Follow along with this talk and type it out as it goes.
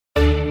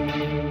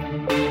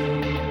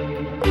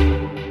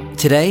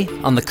Today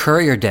on the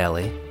Courier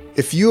Daily.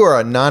 If you are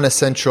a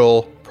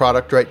non-essential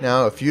product right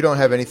now, if you don't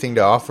have anything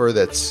to offer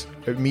that's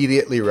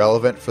immediately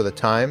relevant for the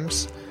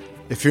times,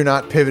 if you're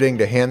not pivoting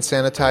to hand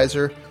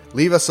sanitizer,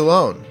 leave us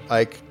alone.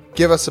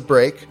 Give us a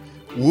break.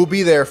 We'll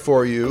be there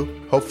for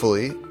you,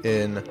 hopefully,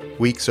 in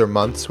weeks or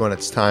months when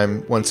it's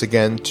time once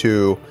again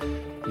to,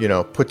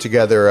 put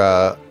together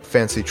a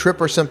fancy trip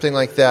or something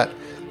like that.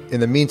 In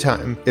the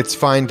meantime, it's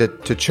fine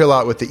to chill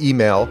out with the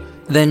email.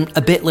 Then,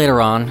 a bit later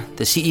on,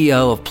 the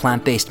CEO of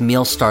plant-based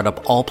meal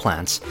startup All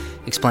Plants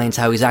explains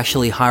how he's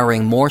actually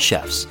hiring more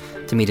chefs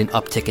to meet an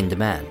uptick in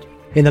demand.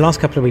 In the last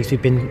couple of weeks,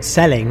 we've been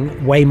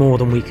selling way more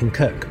than we can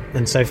cook.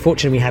 And so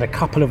fortunately, we had a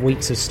couple of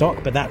weeks of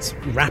stock, but that's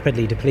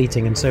rapidly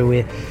depleting. And so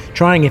we're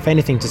trying, if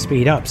anything, to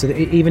speed up. So that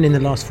even in the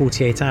last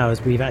 48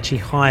 hours, we've actually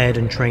hired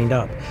and trained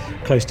up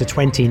close to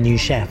 20 new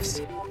chefs.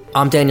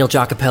 I'm Daniel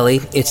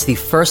Giacopelli. It's the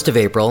 1st of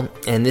April,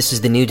 and this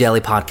is the new daily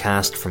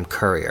podcast from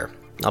Courier.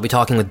 I'll be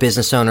talking with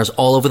business owners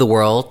all over the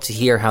world to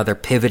hear how they're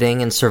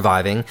pivoting and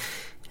surviving.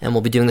 And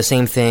we'll be doing the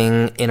same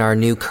thing in our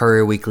new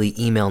Courier Weekly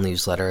email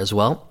newsletter as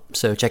well.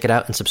 So check it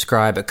out and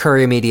subscribe at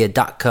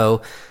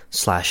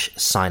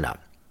couriermedia.co/signup.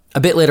 A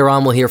bit later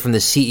on, we'll hear from the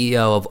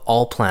CEO of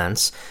All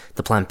Plants,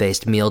 the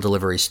plant-based meal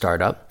delivery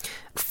startup.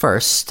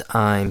 First,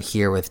 I'm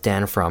here with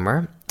Dan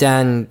Frommer.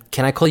 Dan,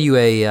 can I call you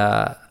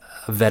a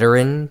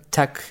veteran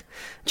tech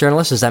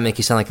journalist? Does that make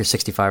you sound like you're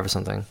 65 or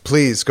something?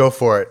 Please, go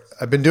for it.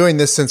 I've been doing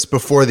this since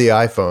before the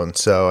iPhone,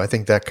 so I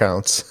think that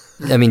counts.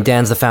 I mean,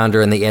 Dan's the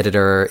founder and the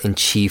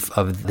editor-in-chief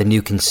of The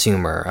New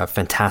Consumer, a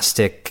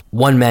fantastic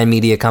one-man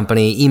media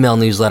company, email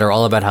newsletter,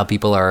 all about how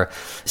people are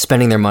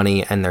spending their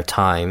money and their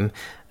time.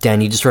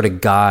 Dan, you just wrote a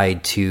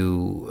guide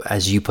to,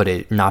 as you put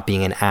it, not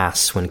being an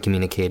ass when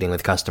communicating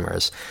with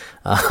customers.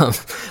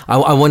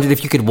 I wondered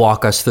if you could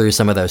walk us through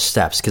some of those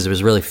steps, because it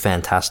was really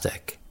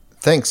fantastic.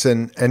 Thanks,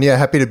 and yeah,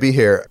 happy to be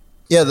here.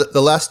 Yeah,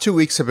 the last 2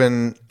 weeks have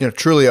been,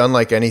 truly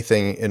unlike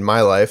anything in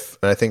my life.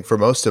 And I think for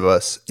most of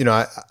us,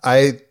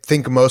 I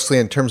think mostly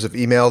in terms of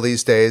email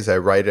these days. I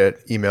write an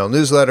email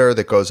newsletter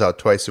that goes out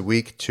twice a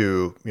week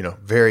to,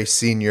 very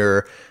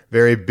senior,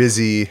 very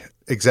busy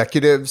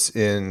executives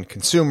in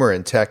consumer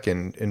and tech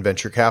and in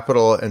venture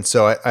capital. And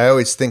so I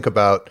always think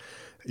about,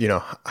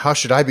 how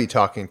should I be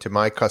talking to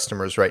my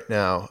customers right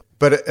now?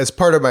 But as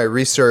part of my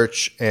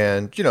research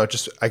and,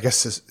 I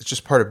guess it's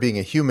just part of being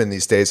a human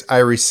these days, I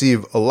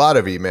receive a lot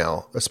of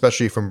email,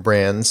 especially from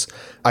brands.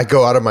 I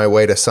go out of my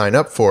way to sign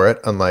up for it,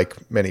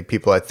 unlike many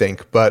people, I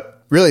think.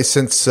 But really,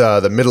 since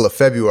the middle of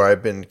February,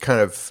 I've been kind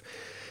of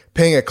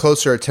paying a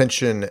closer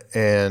attention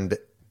and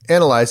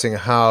analyzing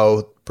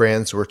how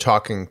brands were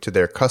talking to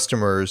their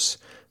customers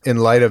in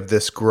light of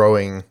this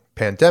growing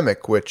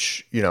pandemic,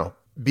 which,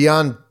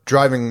 beyond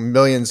driving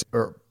millions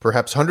or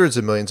perhaps hundreds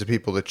of millions of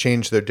people to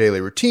change their daily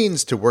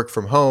routines to work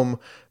from home,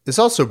 is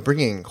also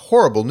bringing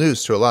horrible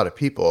news to a lot of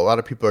people. A lot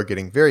of people are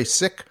getting very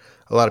sick.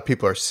 A lot of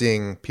people are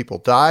seeing people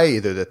die,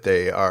 either that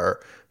they are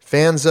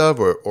fans of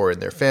or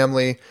in their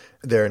family.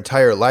 Their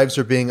entire lives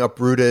are being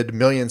uprooted.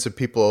 Millions of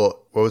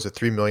people,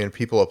 3 million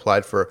people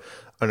applied for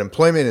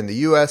unemployment in the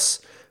U.S.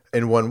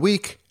 in 1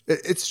 week.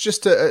 It's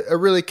just a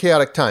really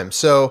chaotic time.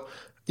 So,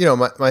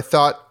 my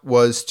thought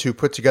was to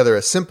put together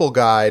a simple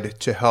guide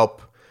to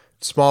help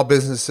small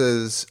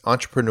businesses,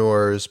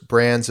 entrepreneurs,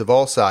 brands of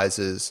all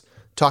sizes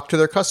talk to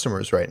their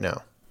customers right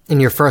now.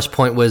 And your first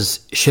point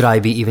was, should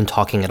I be even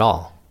talking at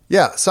all?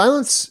 Yeah,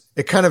 silence,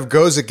 it kind of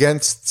goes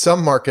against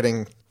some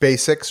marketing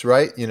basics,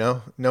 right?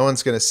 No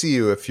one's going to see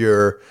you if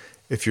you're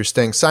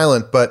staying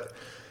silent. But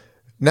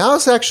now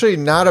is actually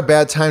not a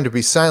bad time to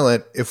be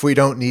silent if we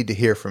don't need to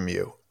hear from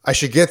you. I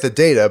should get the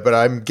data, but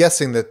I'm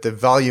guessing that the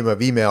volume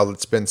of email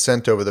that's been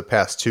sent over the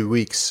past 2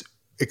 weeks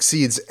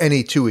exceeds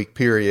any 2-week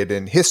period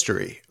in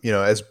history,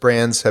 as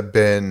brands have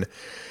been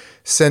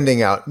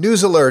sending out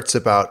news alerts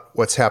about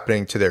what's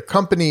happening to their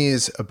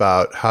companies,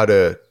 about how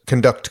to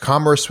conduct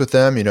commerce with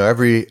them.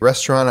 Every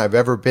restaurant I've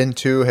ever been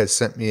to has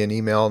sent me an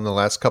email in the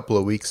last couple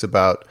of weeks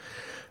about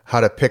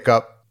how to pick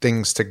up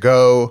things to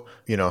go,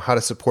 how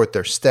to support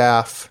their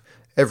staff.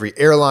 Every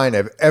airline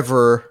I've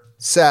ever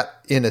sat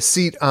in a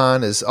seat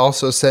on is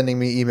also sending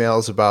me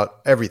emails about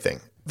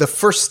everything. The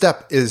first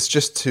step is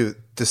just to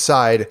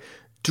decide,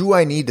 do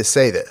I need to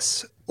say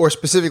this? Or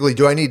specifically,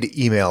 do I need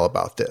to email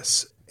about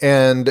this?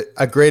 And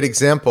a great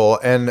example,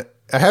 and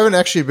I haven't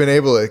actually been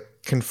able to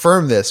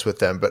confirm this with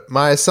them, but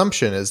my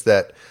assumption is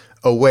that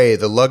Away,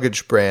 the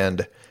luggage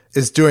brand,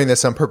 is doing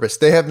this on purpose.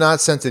 They have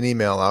not sent an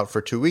email out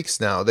for 2 weeks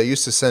now. They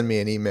used to send me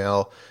an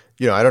email,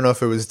 I don't know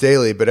if it was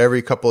daily, but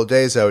every couple of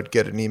days I would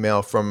get an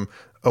email from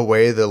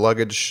Away, the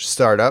luggage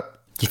startup.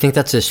 Do you think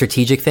that's a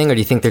strategic thing, or do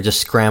you think they're just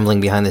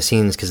scrambling behind the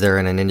scenes because they're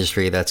in an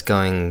industry that's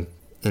going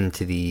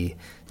into the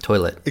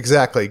toilet?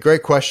 Exactly.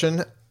 Great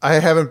question. I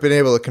haven't been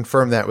able to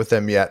confirm that with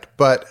them yet,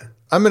 but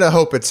I'm going to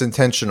hope it's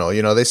intentional.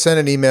 They sent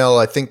an email,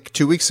 I think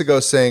 2 weeks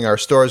ago, saying our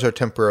stores are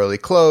temporarily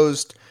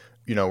closed.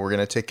 We're going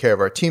to take care of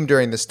our team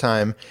during this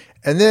time.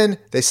 And then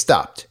they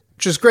stopped,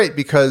 which is great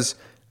because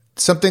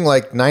something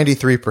like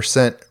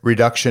 93%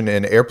 reduction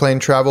in airplane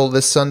travel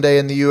this Sunday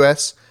in the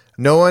U.S.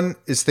 No one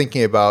is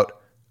thinking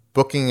about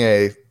booking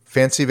a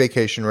fancy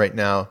vacation right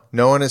now.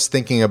 No one is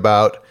thinking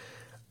about,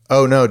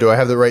 oh no, do I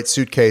have the right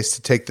suitcase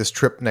to take this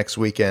trip next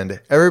weekend?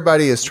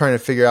 Everybody is trying to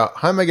figure out,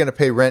 how am I going to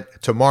pay rent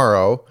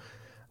tomorrow?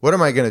 What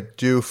am I going to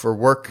do for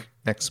work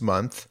next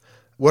month?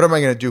 What am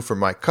I going to do for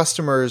my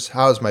customers?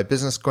 How is my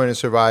business going to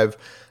survive?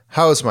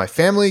 How is my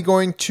family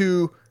going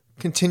to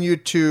continue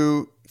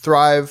to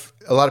thrive?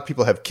 A lot of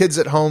people have kids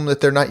at home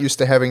that they're not used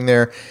to having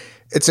there.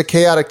 It's a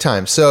chaotic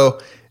time. So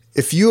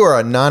if you are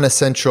a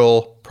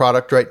non-essential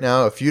product right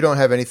now, if you don't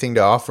have anything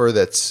to offer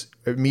that's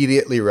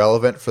immediately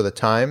relevant for the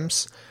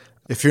times,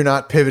 if you're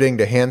not pivoting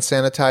to hand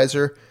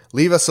sanitizer,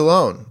 leave us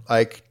alone.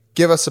 Like,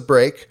 give us a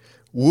break.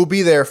 We'll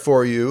be there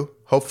for you,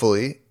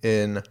 hopefully,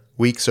 in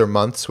weeks or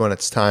months when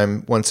it's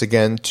time once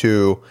again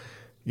to,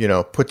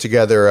 put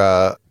together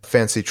a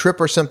fancy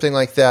trip or something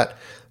like that.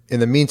 In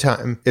the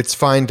meantime, it's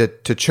fine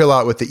to chill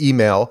out with the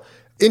email.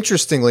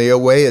 Interestingly,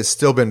 Away has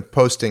still been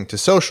posting to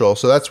social,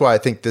 so that's why I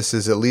think this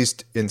is at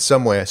least in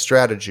some way a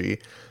strategy.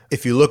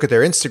 If you look at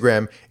their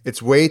Instagram,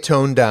 it's way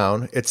toned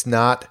down. It's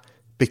not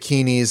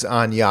bikinis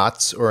on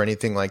yachts or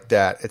anything like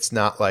that. It's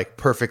not like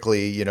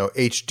perfectly,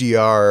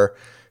 HDR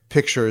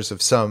pictures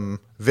of some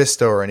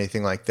vista or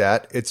anything like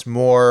that. It's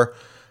more,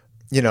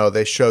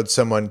 they showed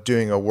someone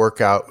doing a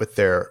workout with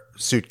their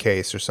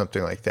suitcase or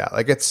something like that.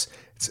 Like it's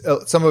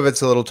some of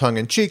it's a little tongue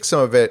in cheek, some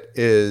of it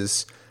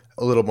is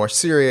a little more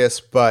serious,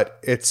 but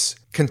it's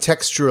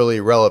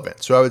contextually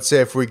relevant. So I would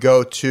say if we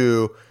go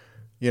to,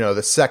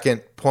 the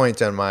second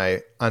point on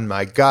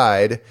my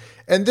guide,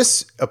 and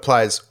this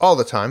applies all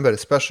the time, but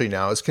especially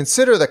now, is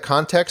consider the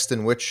context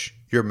in which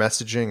your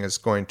messaging is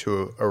going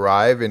to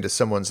arrive into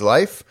someone's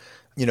life.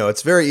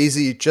 It's very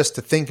easy just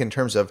to think in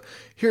terms of,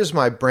 here's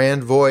my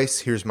brand voice,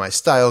 here's my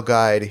style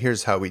guide,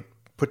 here's how we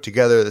put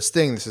together this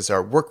thing, this is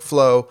our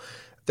workflow.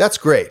 That's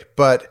great.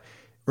 But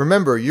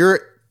remember, you're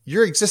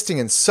existing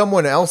in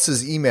someone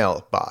else's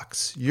email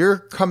box. You're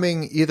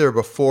coming either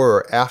before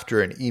or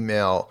after an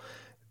email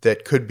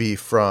that could be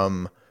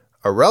from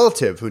a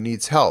relative who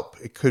needs help.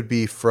 It could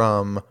be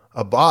from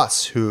a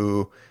boss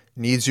who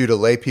needs you to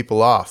lay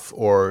people off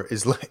or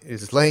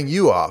is laying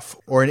you off,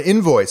 or an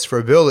invoice for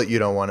a bill that you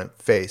don't want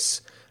to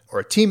face, or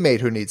a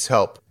teammate who needs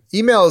help.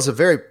 Email is a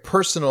very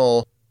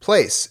personal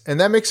place, and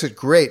that makes it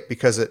great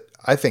because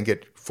I think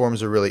it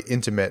forms a really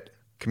intimate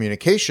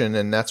communication,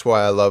 and that's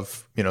why I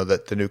love,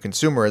 that The New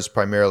Consumer is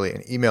primarily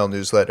an email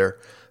newsletter.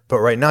 But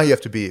right now you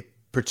have to be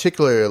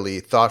particularly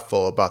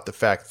thoughtful about the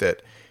fact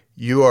that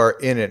you are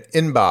in an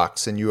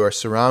inbox and you are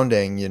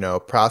surrounding,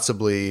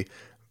 possibly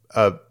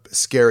a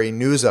scary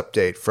news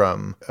update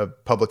from a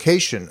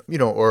publication,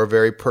 or a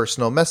very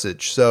personal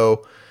message.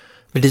 So,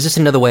 but is this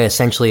another way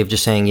essentially of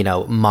just saying,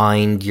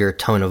 mind your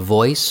tone of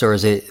voice, or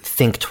is it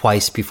think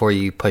twice before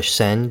you push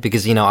send?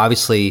 Because,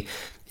 obviously,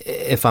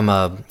 if I'm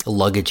a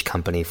luggage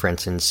company, for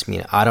instance,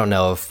 I don't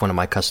know if one of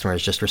my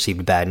customers just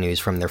received bad news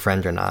from their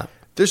friend or not.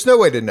 There's no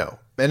way to know.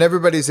 And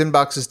everybody's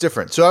inbox is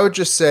different. So I would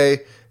just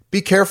say,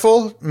 be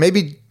careful.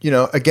 Maybe,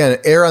 again,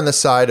 err on the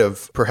side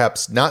of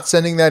perhaps not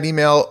sending that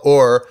email,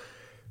 or,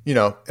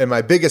 and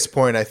my biggest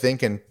point, I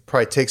think, and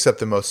probably takes up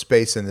the most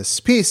space in this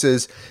piece,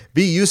 is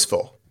be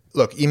useful.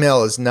 Look,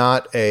 email is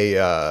not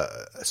a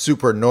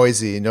super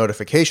noisy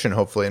notification,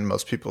 hopefully, in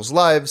most people's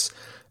lives.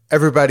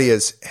 Everybody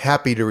is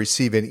happy to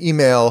receive an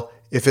email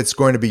if it's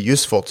going to be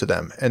useful to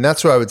them. And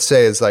that's what I would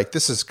say is, like,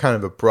 this is kind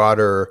of a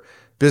broader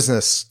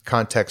business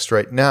context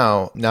right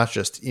now, not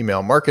just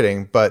email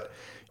marketing, but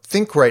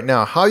think right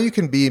now how you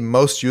can be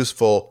most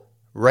useful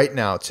right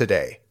now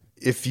today.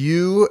 If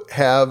you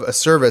have a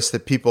service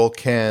that people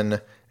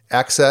can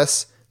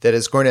access that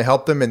is going to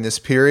help them in this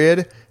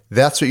period,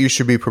 that's what you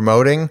should be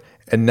promoting,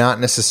 and not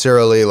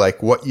necessarily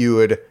like what you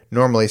would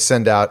normally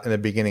send out in the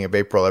beginning of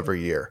April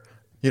every year.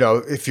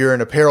 If you're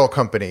an apparel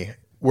company,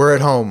 we're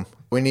at home.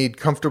 We need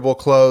comfortable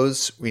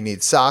clothes. We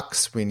need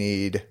socks. We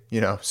need,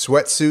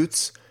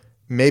 sweatsuits.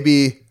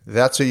 Maybe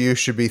that's what you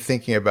should be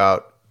thinking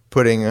about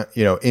putting,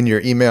 in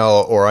your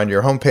email or on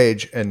your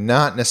homepage, and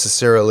not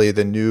necessarily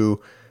the new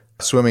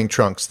swimming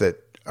trunks that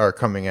are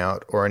coming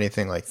out or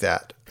anything like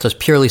that. So it's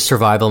purely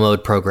survival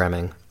mode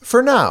programming.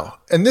 For now.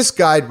 And this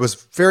guide was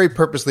very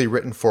purposely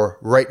written for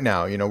right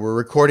now. We're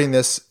recording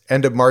this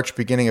end of March,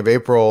 beginning of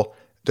April.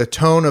 The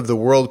tone of the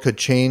world could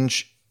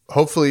change,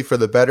 hopefully for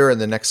the better, in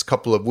the next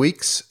couple of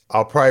weeks.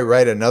 I'll probably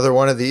write another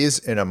one of these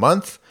in a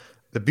month.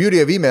 The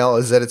beauty of email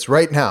is that it's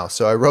right now.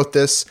 So I wrote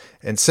this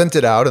and sent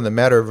it out in the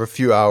matter of a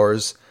few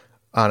hours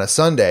on a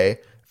Sunday.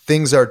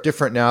 Things are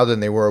different now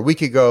than they were a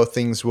week ago.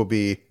 Things will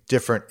be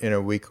different in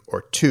a week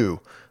or two.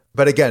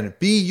 But again,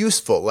 be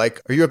useful.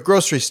 Like, are you a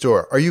grocery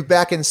store? Are you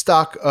back in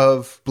stock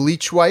of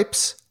bleach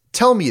wipes?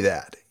 Tell me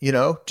that.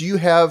 Do you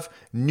have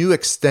new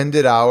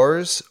extended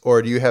hours,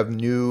 or do you have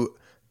new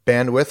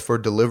bandwidth for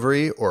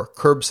delivery or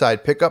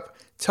curbside pickup?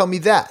 Tell me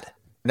that.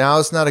 Now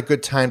is not a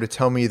good time to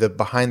tell me the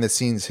behind the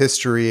scenes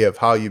history of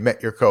how you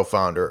met your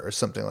co-founder or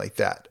something like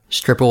that.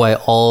 Strip away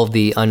all of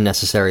the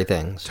unnecessary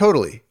things.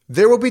 Totally.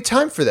 There will be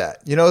time for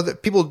that. That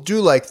people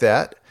do like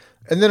that.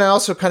 And then I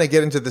also kind of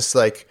get into this,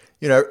 like,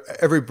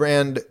 every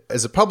brand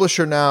as a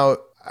publisher now,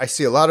 I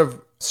see a lot of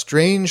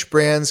strange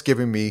brands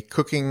giving me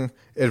cooking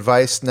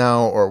advice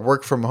now, or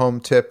work from home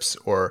tips,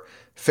 or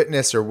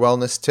fitness or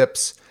wellness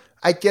tips.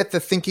 I get the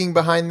thinking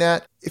behind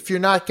that. If you're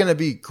not going to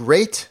be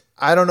great,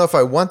 I don't know if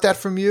I want that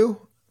from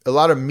you. A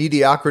lot of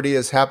mediocrity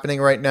is happening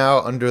right now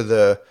under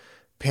the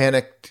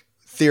panicked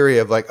theory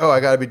of like, oh, I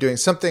got to be doing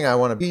something. I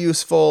want to be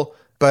useful.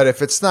 But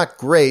if it's not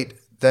great,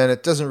 then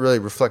it doesn't really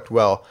reflect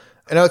well.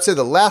 And I would say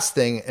the last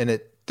thing, and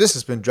this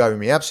has been driving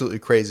me absolutely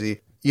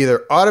crazy,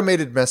 either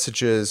automated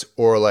messages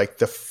or like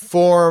the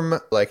form,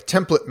 like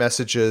template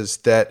messages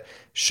that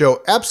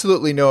show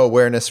absolutely no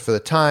awareness for the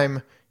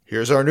time.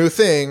 Here's our new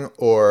thing.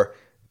 Or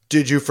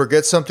did you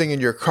forget something in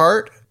your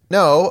cart?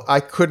 No,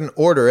 I couldn't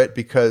order it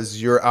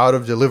because you're out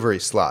of delivery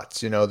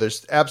slots.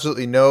 There's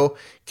absolutely no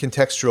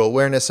contextual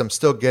awareness. I'm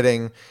still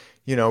getting,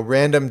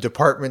 random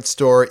department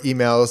store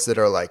emails that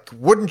are like,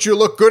 wouldn't you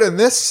look good in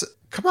this?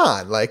 Come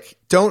on,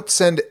 don't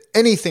send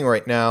anything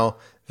right now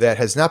that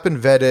has not been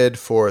vetted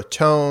for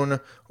tone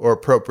or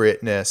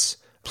appropriateness.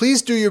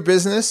 Please do your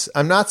business.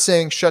 I'm not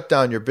saying shut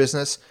down your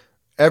business.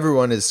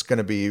 Everyone is going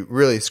to be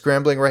really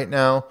scrambling right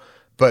now,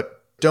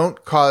 but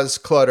don't cause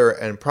clutter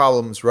and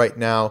problems right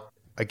now.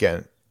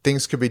 Again,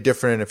 things could be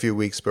different in a few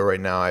weeks, but right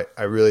now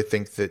I really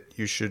think that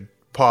you should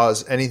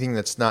pause anything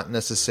that's not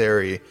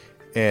necessary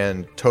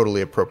and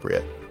totally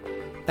appropriate.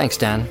 Thanks,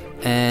 Dan.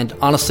 And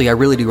honestly, I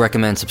really do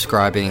recommend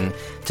subscribing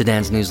to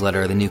Dan's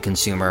newsletter, The New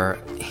Consumer.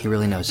 He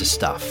really knows his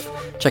stuff.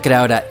 Check it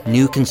out at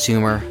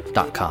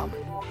newconsumer.com.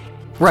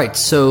 Right,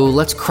 so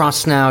let's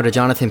cross now to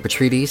Jonathan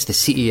Petrides, the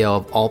CEO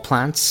of All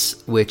Plants,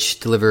 which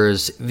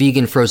delivers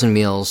vegan frozen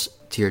meals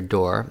to your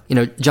door.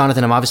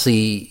 Jonathan, I'm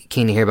obviously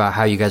keen to hear about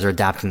how you guys are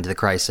adapting to the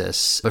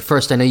crisis. But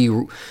first, I know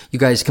you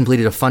guys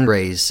completed a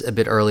fundraise a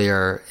bit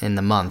earlier in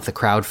the month, a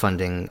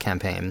crowdfunding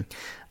campaign.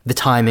 The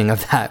timing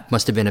of that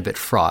must have been a bit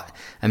fraught.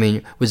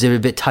 Was it a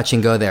bit touch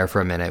and go there for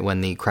a minute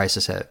when the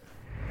crisis hit?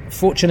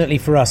 Fortunately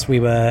for us, we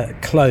were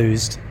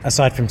closed,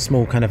 aside from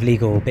small kind of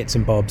legal bits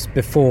and bobs,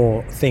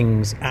 before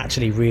things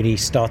actually really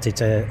started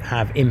to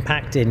have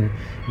impact in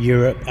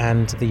Europe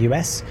and the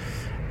US.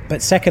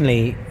 But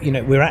secondly,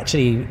 we're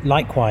actually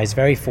likewise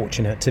very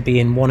fortunate to be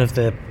in one of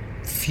the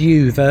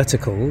few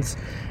verticals,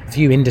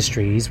 few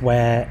industries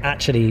where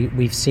actually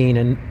we've seen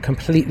a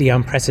completely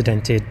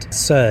unprecedented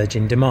surge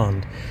in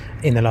demand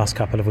in the last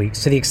couple of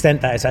weeks, to the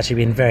extent that it's actually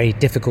been very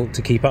difficult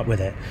to keep up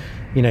with it.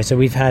 So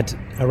we've had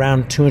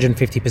around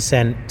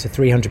 250% to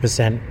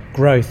 300%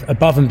 growth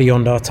above and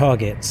beyond our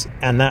targets.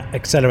 And that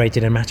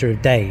accelerated in a matter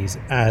of days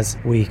as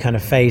we kind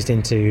of phased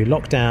into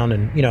lockdown.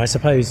 And, I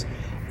suppose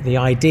the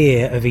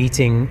idea of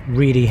eating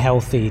really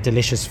healthy,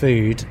 delicious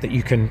food that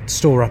you can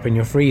store up in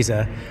your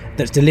freezer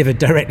that's delivered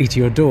directly to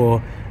your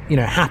door,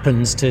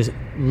 happens to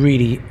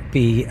really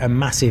be a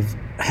massive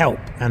help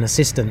and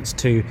assistance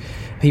to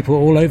people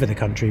all over the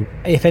country.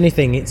 If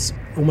anything, it's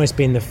almost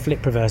been the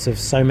flip reverse of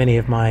so many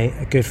of my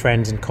good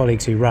friends and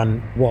colleagues who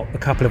run what a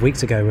couple of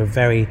weeks ago were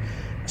very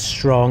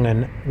strong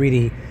and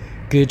really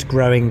good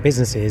growing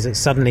businesses that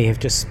suddenly have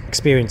just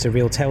experienced a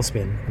real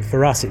tailspin. And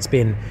for us, it's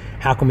been,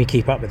 how can we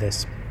keep up with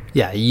this?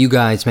 Yeah, you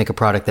guys make a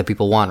product that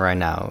people want right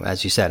now.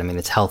 As you said,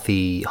 it's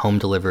healthy,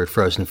 home-delivered,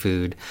 frozen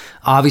food.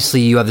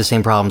 Obviously, you have the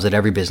same problems that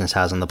every business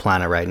has on the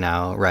planet right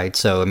now, right?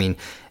 So,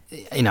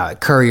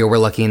 at Courier, we're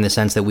lucky in the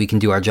sense that we can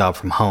do our job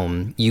from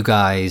home. You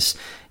guys,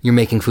 you're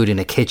making food in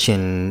a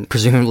kitchen.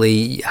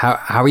 Presumably, how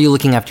are you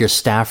looking after your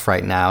staff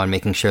right now and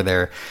making sure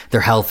they're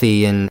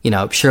healthy? And,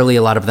 surely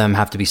a lot of them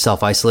have to be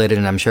self-isolated,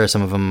 and I'm sure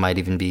some of them might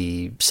even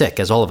be sick,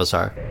 as all of us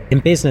are. In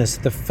business,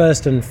 the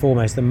first and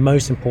foremost, the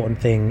most important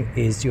thing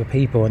is your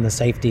people and the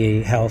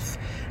safety, health,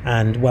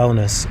 and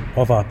wellness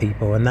of our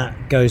people. And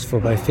that goes for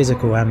both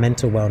physical and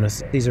mental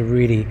wellness. These are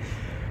really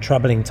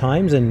troubling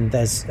times, and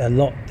there's a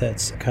lot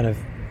that's kind of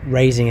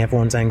raising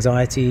everyone's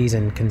anxieties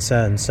and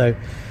concerns. So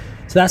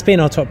that's been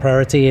our top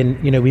priority. And,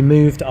 we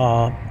moved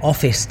our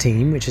office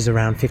team, which is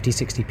around 50,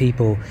 60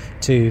 people,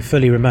 to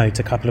fully remote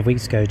a couple of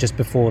weeks ago, just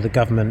before the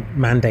government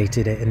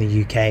mandated it in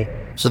the UK.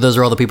 So those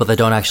are all the people that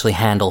don't actually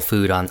handle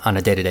food on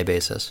a day-to-day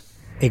basis.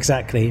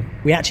 Exactly.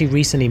 We actually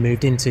recently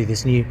moved into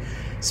this new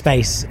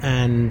space,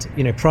 and,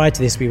 prior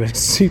to this, we were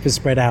super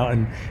spread out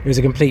and it was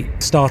a complete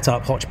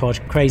startup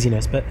hodgepodge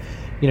craziness. But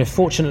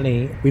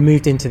fortunately, we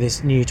moved into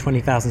this new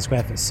 20,000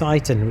 square foot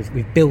site, and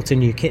we've built a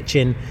new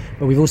kitchen,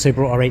 but we've also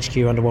brought our HQ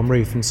under one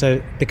roof. And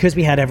so because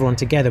we had everyone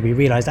together, we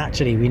realized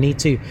actually we need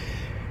to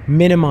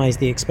minimize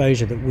the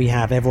exposure that we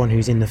have, everyone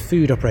who's in the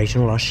food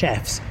operation, all our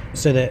chefs,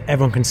 so that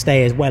everyone can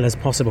stay as well as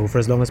possible for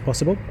as long as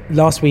possible.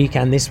 Last week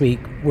and this week,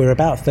 we're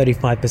about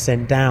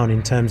 35% down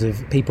in terms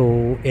of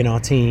people in our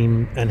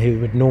team and who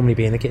would normally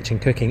be in the kitchen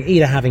cooking,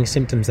 either having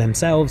symptoms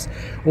themselves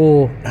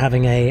or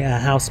having a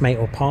housemate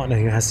or partner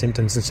who has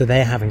symptoms, and so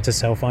they're having to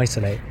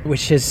self-isolate,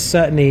 which has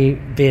certainly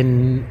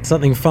been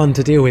something fun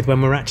to deal with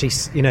when we're actually,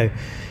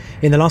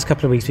 in the last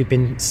couple of weeks, we've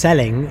been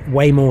selling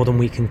way more than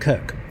we can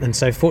cook. And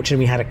so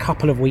fortunately, we had a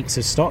couple of weeks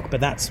of stock,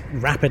 but that's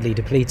rapidly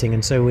depleting.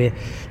 And so we're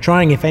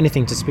trying, if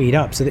anything, to speed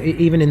up. So that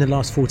even in the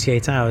last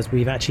 48 hours,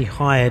 we've actually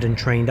hired and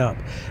trained up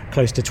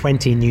close to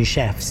 20 new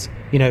chefs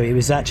It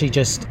was actually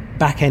just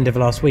back end of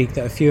last week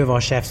that a few of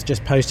our chefs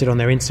just posted on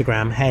their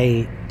Instagram,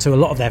 hey, to a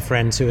lot of their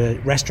friends who are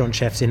restaurant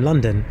chefs in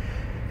London,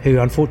 who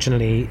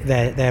unfortunately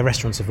their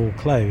restaurants have all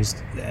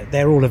closed.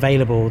 They're all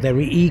available. They're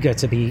eager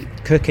to be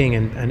cooking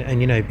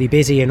and be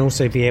busy and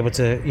also be able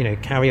to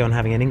carry on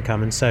having an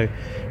income. And so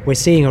we're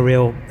seeing a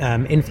real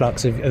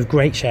influx of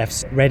great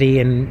chefs ready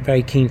and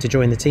very keen to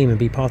join the team and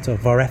be part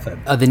of our effort.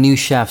 Are the new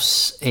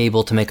chefs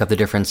able to make up the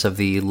difference of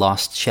the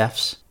lost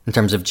chefs in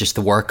terms of just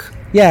the work?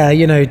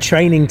 Yeah,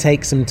 training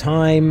takes some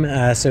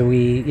time. So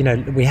we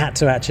had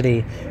to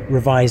actually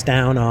revise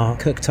down our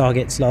cook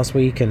targets last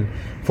week, and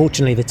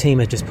fortunately the team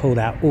has just pulled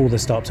out all the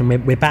stops, and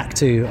we're back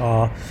to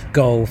our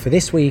goal for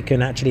this week.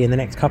 And actually in the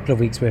next couple of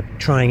weeks we're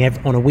trying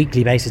on a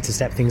weekly basis to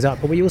step things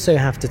up. But we also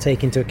have to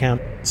take into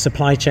account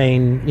supply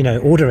chain,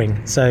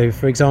 ordering. So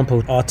for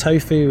example, our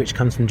tofu, which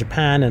comes from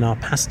Japan, and our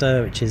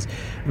pasta, which is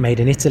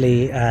made in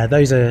Italy,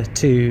 those are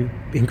two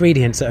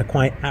ingredients that are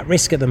quite at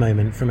risk at the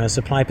moment from a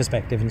supply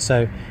perspective. And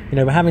so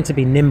we're having to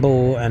be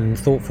nimble and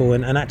thoughtful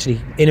and actually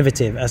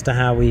innovative as to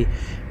how we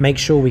make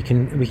sure we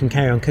can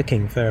carry on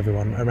cooking for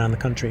everyone around the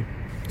country.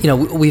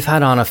 We've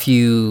had on a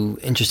few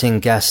interesting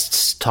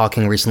guests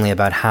talking recently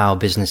about how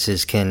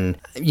businesses can,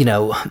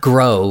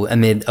 grow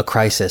amid a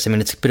crisis. I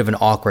mean, it's a bit of an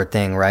awkward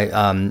thing, right?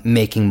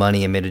 Making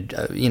money amid,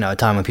 a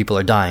time when people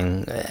are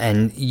dying.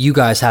 And you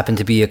guys happen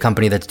to be a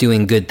company that's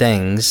doing good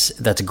things,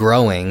 that's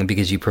growing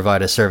because you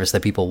provide a service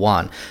that people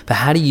want. But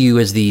how do you,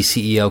 as the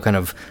CEO, kind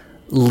of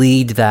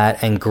lead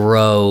that and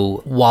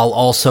grow while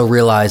also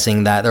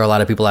realizing that there are a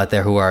lot of people out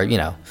there who are,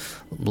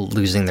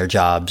 losing their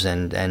jobs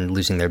and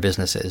losing their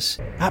businesses?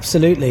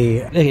 Absolutely.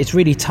 It's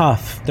really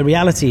tough. The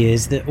reality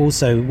is that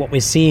also what we're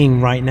seeing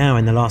right now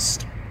in the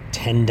last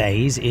 10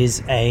 days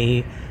is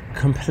a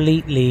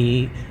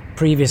completely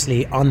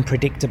previously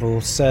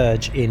unpredictable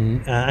surge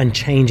in and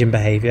change in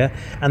behavior,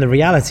 and the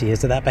reality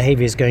is that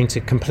behavior is going to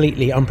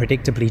completely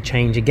unpredictably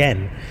change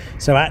again.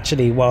 So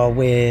actually, while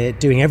we're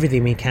doing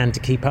everything we can to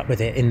keep up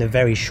with it in the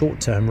very short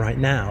term right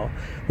now,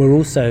 we're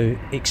also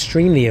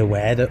extremely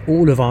aware that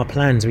all of our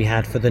plans we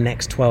had for the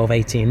next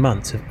 12-18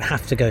 months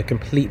have to go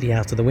completely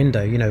out of the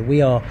window.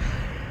 We are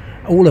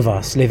all of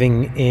us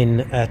living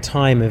in a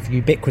time of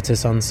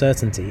ubiquitous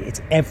uncertainty.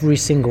 It's every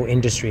single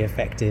industry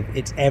affected,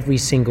 it's every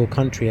single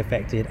country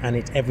affected, and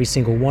it's every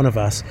single one of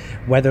us,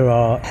 whether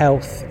our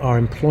health, our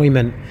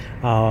employment,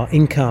 our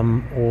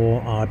income,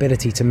 or our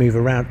ability to move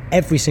around,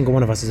 every single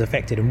one of us is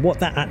affected. And what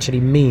that actually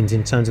means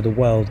in terms of the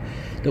world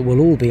that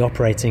we'll all be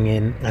operating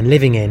in and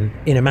living in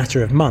a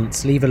matter of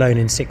months, leave alone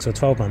in 6 or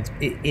 12 months,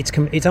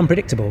 it's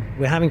unpredictable.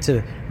 We're having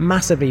to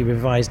massively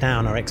revise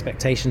down our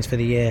expectations for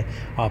the year,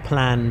 our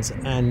plans,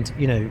 and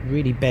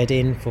really bed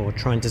in for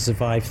trying to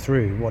survive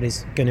through what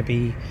is going to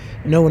be,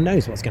 no one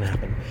knows what's going to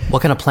happen.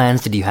 What kind of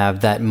plans did you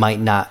have that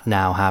might not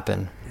now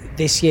happen?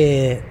 This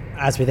year,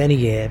 as with any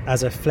year,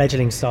 as a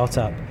fledgling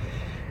startup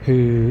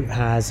who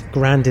has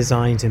grand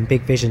designs and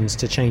big visions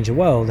to change the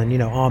world,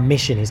 and our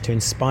mission is to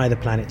inspire the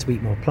planet to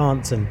eat more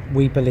plants, and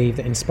we believe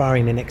that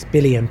inspiring the next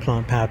billion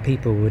plant-powered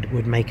people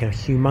would make a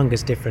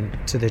humongous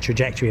difference to the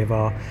trajectory of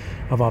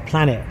our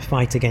planet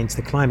fight against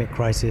the climate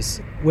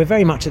crisis. We're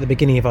very much at the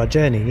beginning of our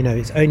journey.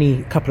 It's only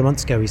a couple of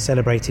months ago we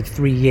celebrated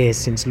 3 years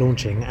since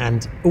launching,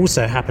 and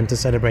also happened to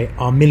celebrate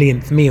our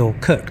millionth meal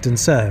cooked and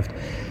served.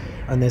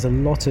 And there's a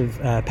lot of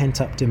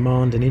pent-up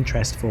demand and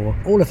interest for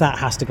all of that.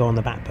 Has to go on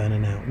the back burner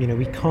now.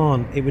 We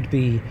can't, it would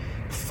be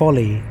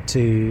folly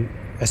to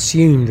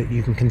assume that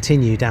you can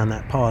continue down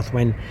that path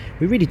when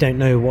we really don't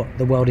know what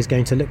the world is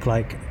going to look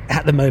like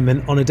at the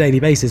moment on a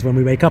daily basis when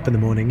we wake up in the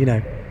morning,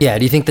 Yeah,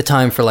 do you think the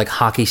time for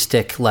hockey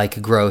stick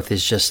growth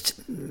is just,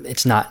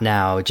 it's not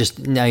now, just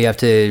now you have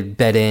to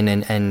bed in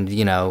and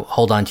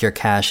hold on to your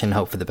cash and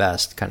hope for the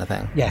best kind of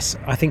thing? Yes,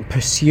 I think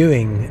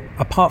pursuing,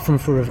 apart from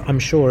for, I'm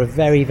sure, a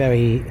very,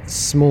 very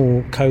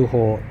small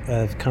cohort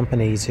of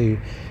companies who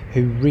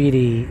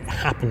really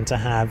happen to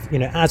have,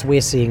 as we're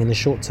seeing in the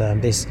short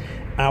term, this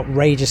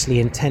outrageously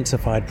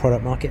intensified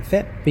product market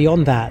fit.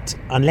 Beyond that,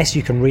 unless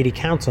you can really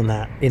count on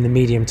that in the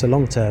medium to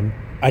long term,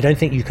 I don't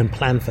think you can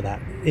plan for that.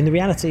 And the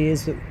reality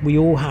is that we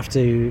all have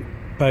to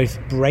both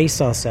brace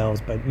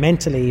ourselves, both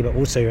mentally, but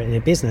also in a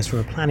business from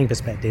a planning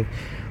perspective,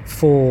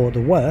 for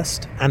the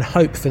worst and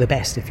hope for the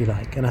best, if you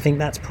like. And I think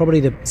that's probably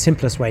the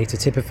simplest way to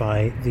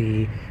typify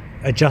the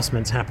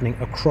adjustments happening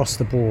across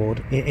the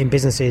board in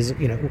businesses,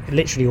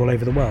 literally all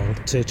over the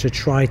world, to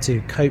try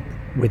to cope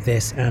with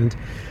this and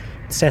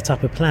set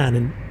up a plan.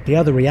 And the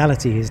other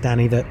reality is,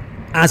 Danny, that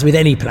as with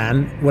any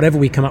plan, whatever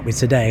we come up with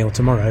today or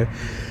tomorrow,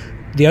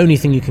 the only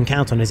thing you can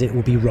count on is it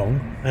will be wrong.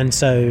 And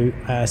so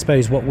I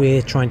suppose what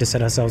we're trying to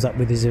set ourselves up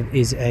with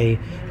is a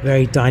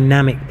very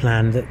dynamic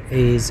plan that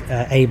is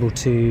able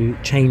to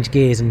change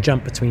gears and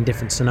jump between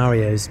different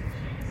scenarios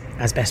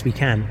as best we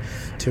can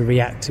to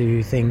react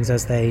to things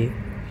as they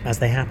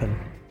happen.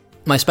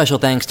 My special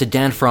thanks to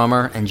Dan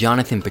Frommer and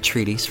Jonathan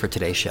Petrides for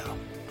today's show.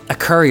 At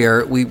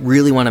Courier, we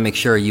really want to make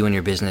sure you and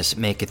your business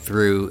make it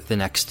through the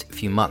next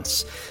few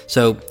months.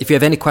 So if you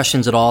have any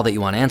questions at all that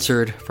you want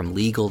answered, from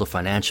legal to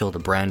financial to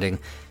branding,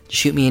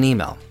 just shoot me an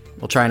email.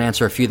 We'll try and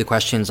answer a few of the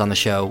questions on the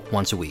show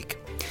once a week.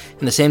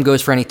 And the same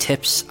goes for any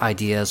tips,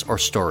 ideas, or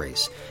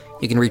stories.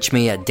 You can reach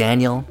me at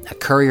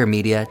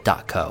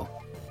daniel@couriermedia.co.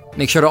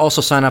 Make sure to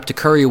also sign up to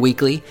Courier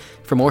Weekly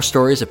for more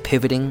stories of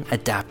pivoting,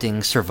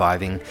 adapting,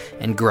 surviving,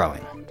 and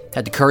growing.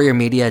 Head to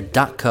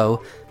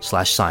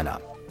couriermedia.co/sign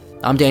up.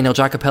 I'm Daniel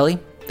Giacopelli.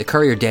 The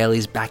Courier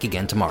Daily's back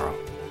again tomorrow.